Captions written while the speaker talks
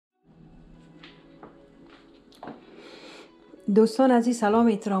دوستان عزیز، سلام،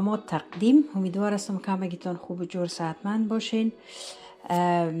 احترامات، تقدیم. امیدوار هستم که همگیتان خوب و جور صحتمند باشین.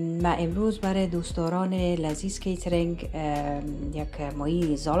 من امروز برای دوستداران لذیذ کیترینگ یک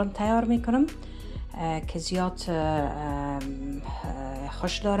ماهی ظالم تیار میکنم که زیاد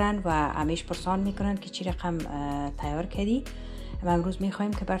خوش دارن و همیشه پرسان میکنن که چی رقم تیار کردی. ما امروز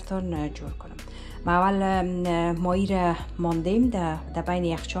میخوایم که براتون جور کنم. ما اول ماهی را ماندیم، در بین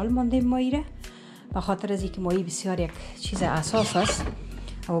یخچال ماندیم ماهی را، به خاطر از اینکه ماهی بسیار یک چیز اساس است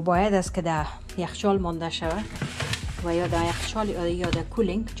و باید است که در یخچال مانده شود و یا در یخچال یا در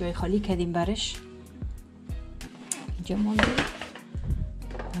کولینگ جای خالی کردیم برش. اینجا مانده،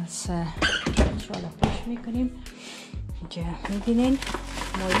 پس یخچال پاش میکنیم. اینجا میبینین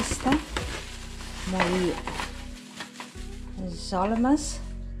ماهی است، ماهی ظالم است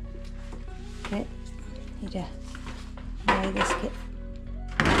که اینجا باید است که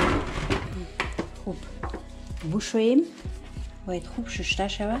خوب بشوییم، باید خوب شسته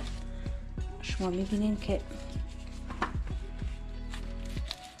شود. شما میبینین که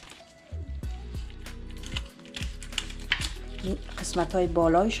این قسمت های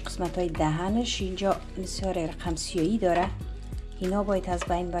بالایش، قسمت های دهنش اینجا بسیار رقم سیایی داره، اینا باید از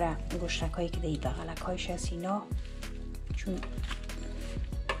بین بره. گوشتک هایی که در بغلک هایش هست اینا، چون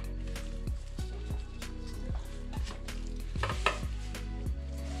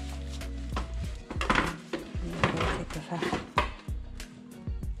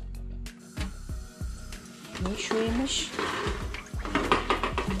میشویمش.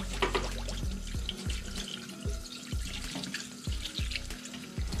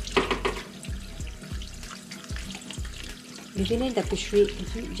 ببینید در پیشوی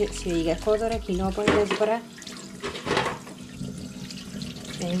سیاهیگر کار داره که اینا باید از بره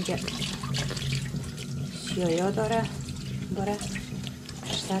به اینجا سیاهی داره بره.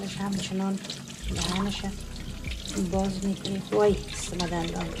 سرش همچنان دهنش باز میکنید. وای استمدن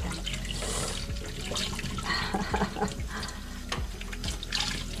دان کرد.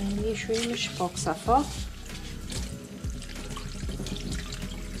 میشویمش پاک صفا.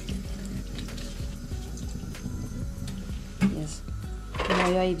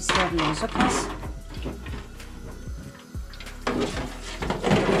 مایای بسیار نازک است.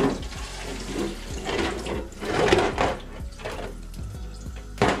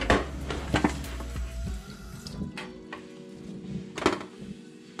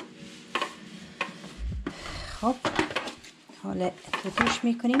 خب حالا توتش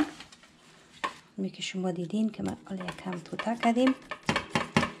میکنیم. که شما دیدین که من حالا یکم توته کردیم.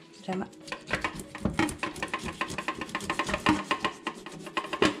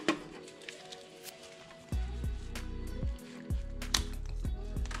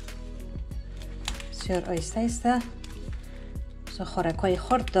 بسیار آیسته ایسته. بسیار خورکای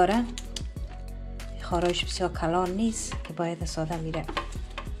خرد داره، خارایش بسیار کلان نیست که باید ساده میره.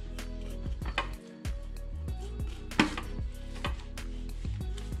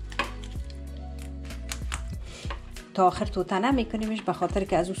 تا آخر توته نمی کنیمش، به خاطر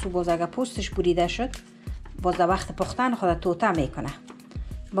که از اون سو باز اگه پوستش بریده شد باز در وقت پختن خود توته میکنه.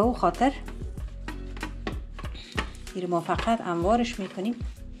 به اون خاطر این ما فقط انوارش میکنیم.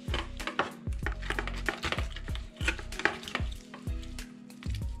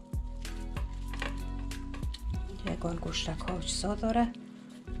 یگان گوشتک ها چیزا داره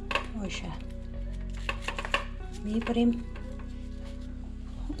باشه میبریم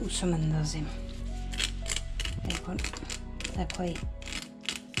اوسو مندازیم. یکان تکایی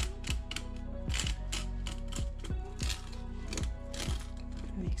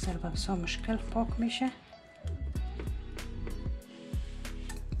میکسر بسا مشکل پاک میشه.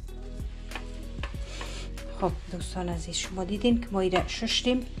 خب دوستان عزیز، شما دیدین که ماهی را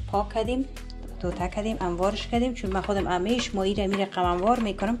ششتیم، پاک کردیم، توته کردیم، انوارش کردیم. چون من خودم همیشه ماهی را میره قم انوار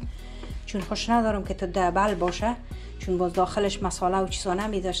میکنم، چون خوش ندارم که تو دبل باشه، چون باز داخلش مساله و چیزا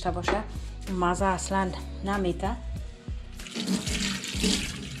نمی داشته باشه، مزه اصلا نمیده.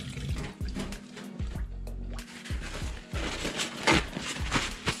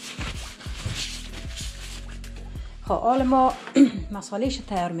 خب حالا ما مسالهش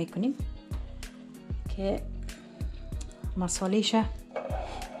تیار میکنیم که مسالهش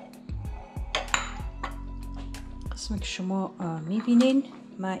قسمی که شما میبینین.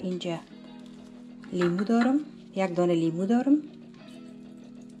 من اینجا لیمو دارم، یک دانه لیمو دارم.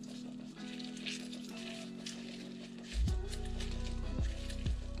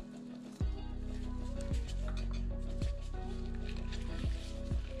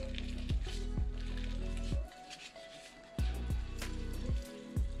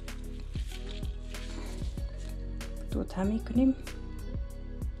 توته میکنیم،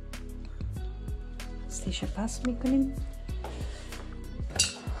 استیش پس میکنیم.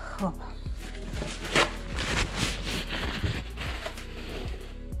 خب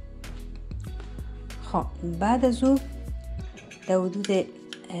بعد از او در حدود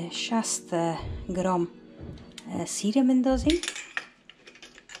 60 گرم سیر مندازیم.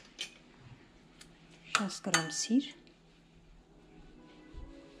 60 گرم سیر،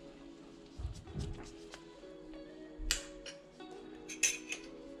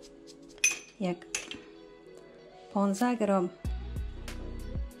 یک 15 گرم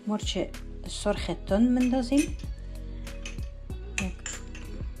مرچ سرخ تند مندازیم، یک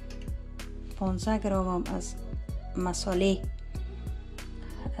 15 گرم هم از مساله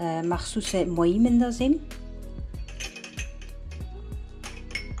مخصوص مایی مندازیم،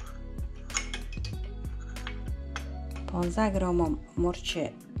 پانزده گرم هم مرچ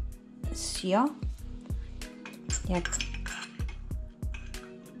سیاه، یک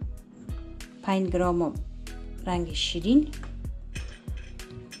 5 گرم هم رنگ شیرین.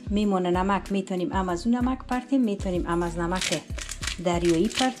 میمونه نمک، میتونیم ام از اون نمک پرتیم، میتونیم ام از نمک دریایی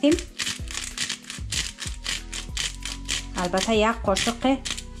پرتیم. البته یک قاشق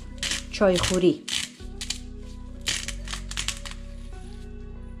چای خوری.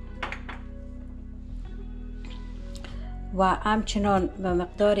 و همچنان به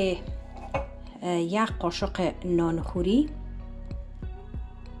مقدار یک قاشق نانخوری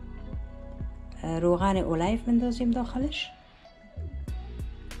روغن اولیف مندازیم داخلش.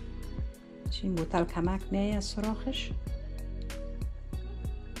 این بوتل کمک میایه از سراخش.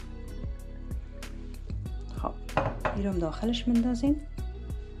 خب اینم داخلش مندازیم.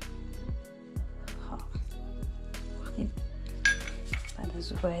 خب وقتی بعد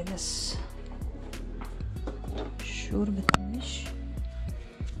از او باید از شور بتونیش.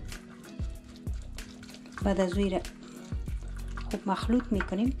 بعد از او خوب مخلوط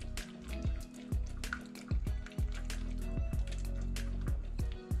میکنیم.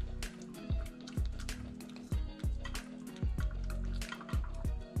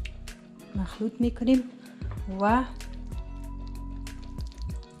 مخلوط میکنیم و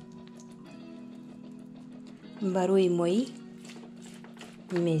بروی مایی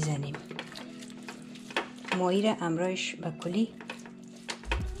میزنیم. مایی را امرایش به کلی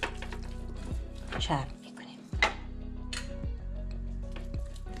چرب میکنیم.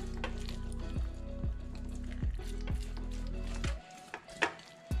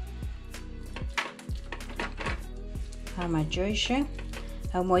 همه جایشه.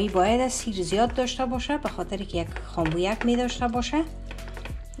 مایی باید از سیر زیاد داشته باشه، به خاطر که یک خامبویک می داشته باشه.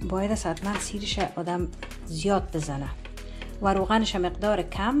 باید از حتما سیرش آدم زیاد بزنه و روغنش مقدار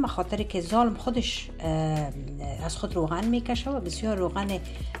کم، به خاطر که ظالم خودش از خود روغن میکشه و بسیار روغن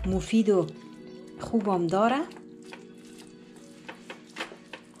مفید و خوبم داره.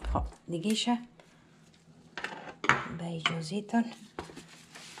 خب دیگه شه به اجازه تان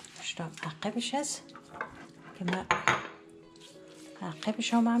شتام عقبش هست که من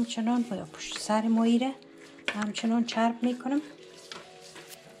عقبش هم همچنان با پشت سر ماییره همچنان چرب میکنم.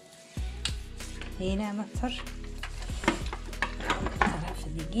 این همطور طرف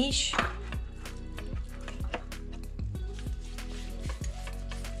دیگیش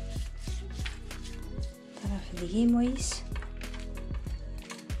طرف دیگه ماییست.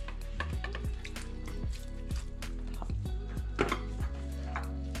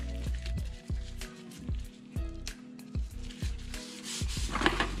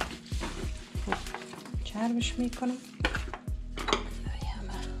 چربش میکنم.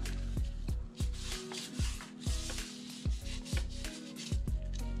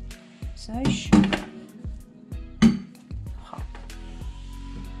 سایش خب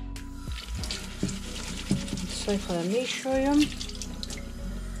سای خودم میشویم.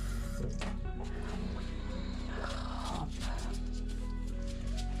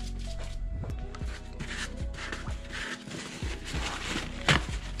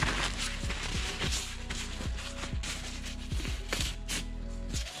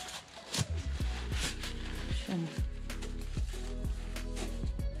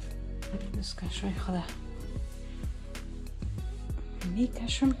 دستکشوی خدا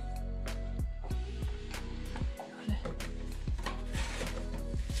میکشم.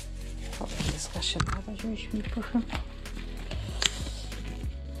 خب دستکش بعد جویش میپوشم.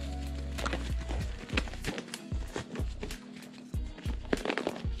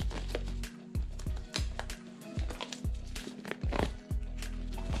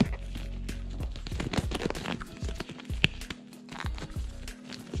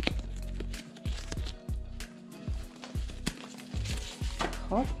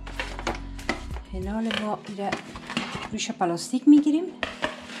 خب حالا ما روش پلاستیک میگیریم.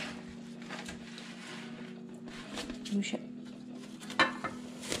 روش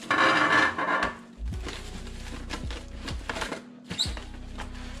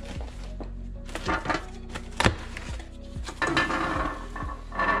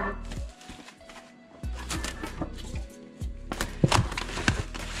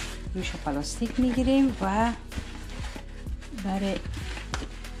روش پلاستیک میگیریم و برای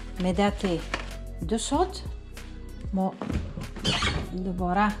مدت 2 ساعت ما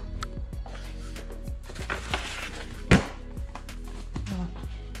دوباره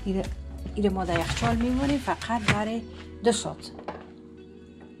ایره ما در یخچال میمونیم فقط برای 2 ساعت.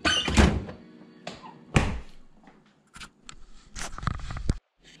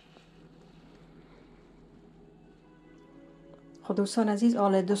 خب دوستان عزیز،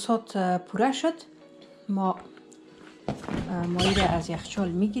 حالا 2 ساعت پوره شد. ما ایره از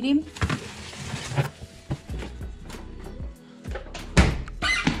یخچال میگیریم.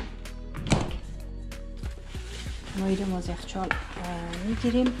 مایره ما از یخچال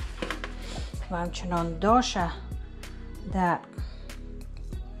میگیریم و همچنان داشه در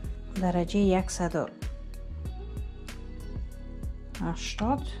درجه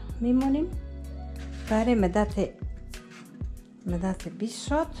 180 میمونیم برای مدت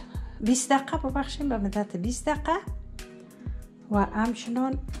 20 دقیقه ببخشیم، به مدت 20 دقیقه و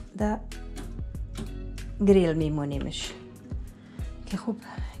همچنان در گریل میمونیمش که خوب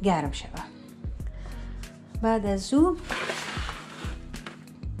گرم شود. بعد از او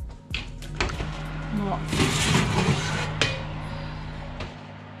ما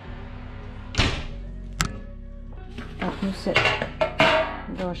پتنوس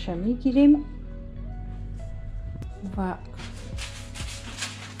داشه میگیریم و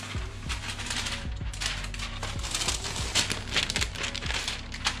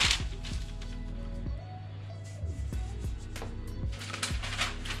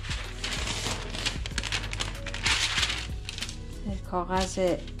کاغذ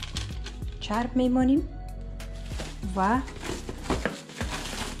چرب میمونیم و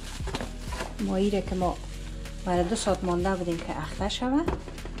مایره که ما برای 2 ساعت مانده بودیم که اخته شود،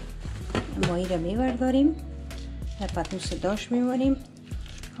 مایره میبرداریم در پتنوس داش میمونیم.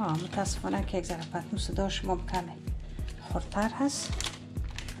 متاسفانه که یک ذره پتنوس داش ما کمه خردتر هست،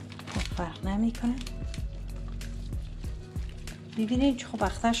 خب فرق نمیکنه. ببینید چه خوب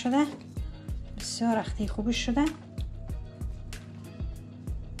اخته شده، بسیار اخته خوبش شده.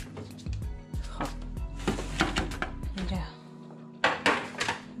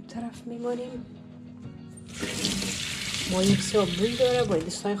 میمونیم. مایه بسیار بوی داره، باید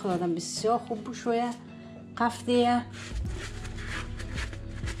دستای خود آدم بسیار خوب بشویه قفته.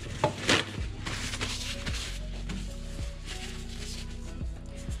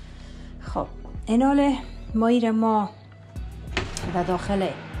 خب این حال مایه ما در داخل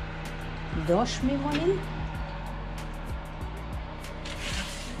داش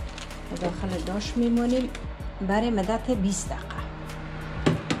میمونیم، برای مدت 20 دقیقه.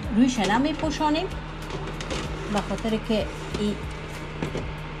 رویش نمیپوشانیم به خاطر که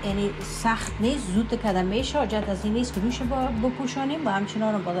یعنی سخت نیست، زود کده میشه. حاجت از این نیست که رویش بپوشانیم و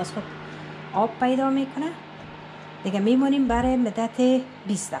همچنان باز از خود آب پیدا میکنه. دیگه میمونیم برای مدت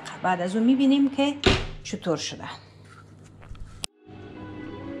 20 دقیقه. بعد از اون میبینیم که چطور شده.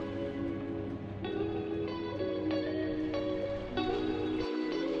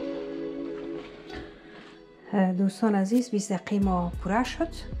 دوستان عزیز، 20 دقیقه ما پوره شد.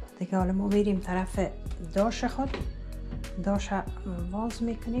 دیگه حالا ما میریم طرف داش خود. داش باز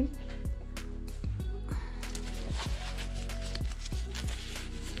میکنیم.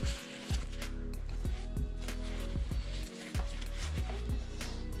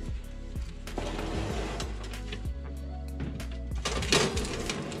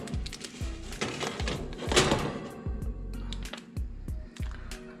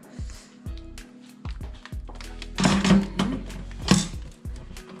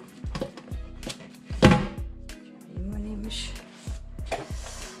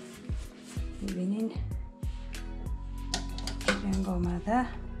 ببینین رنگ آمده.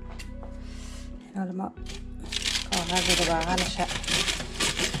 حالا ما کاغذ رو بغلش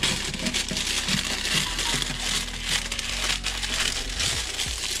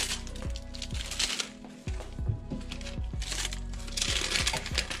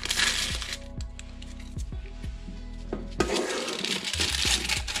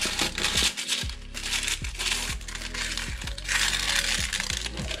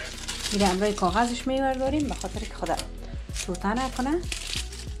میره امروی کاغذش میبرداریم به خاطر که خدا سوته نکنه.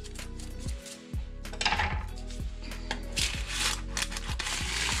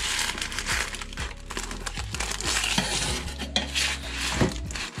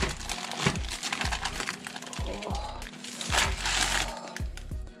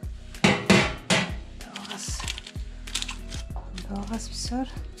 کاغذ بسیار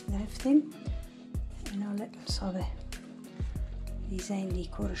گرفتیم. این حالا حسابه دیزاین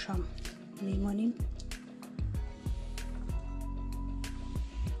دیکورش هم میمونیم.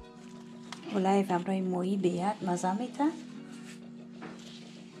 ولایف امرای مویی بیاد مزه میته.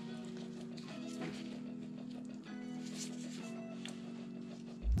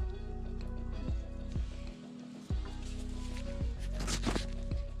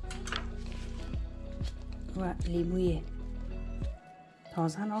 و لیموی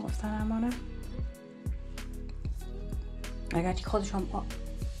تازه نگفتن امانه، اگرچه خودش هم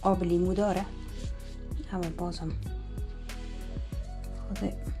آب لیمو داره اما بازم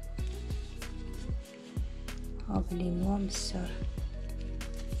خود آب لیمو هم بسیار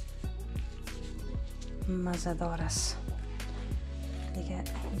مزه‌دار است دیگه.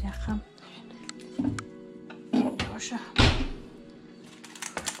 این رقم باشه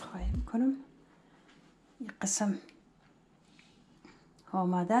خواهی کنم. این قسم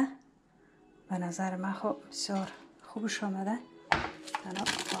آمده، به نظر من خب بسیار خوبش آمده. تنها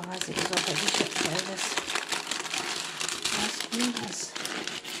کاغذ اضافه بیشه باید از این از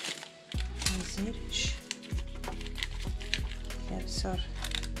زیرش بسیار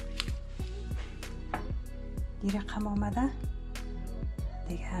این رقم آمده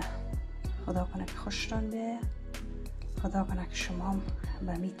دیگه. خدا کنه که خوشتان بیاید، خدا کنه که شما هم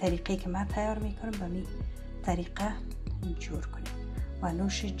به می طریقه که من تیار میکنم به می طریقه جور کنید و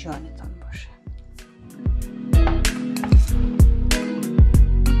نوش جانتان باشه.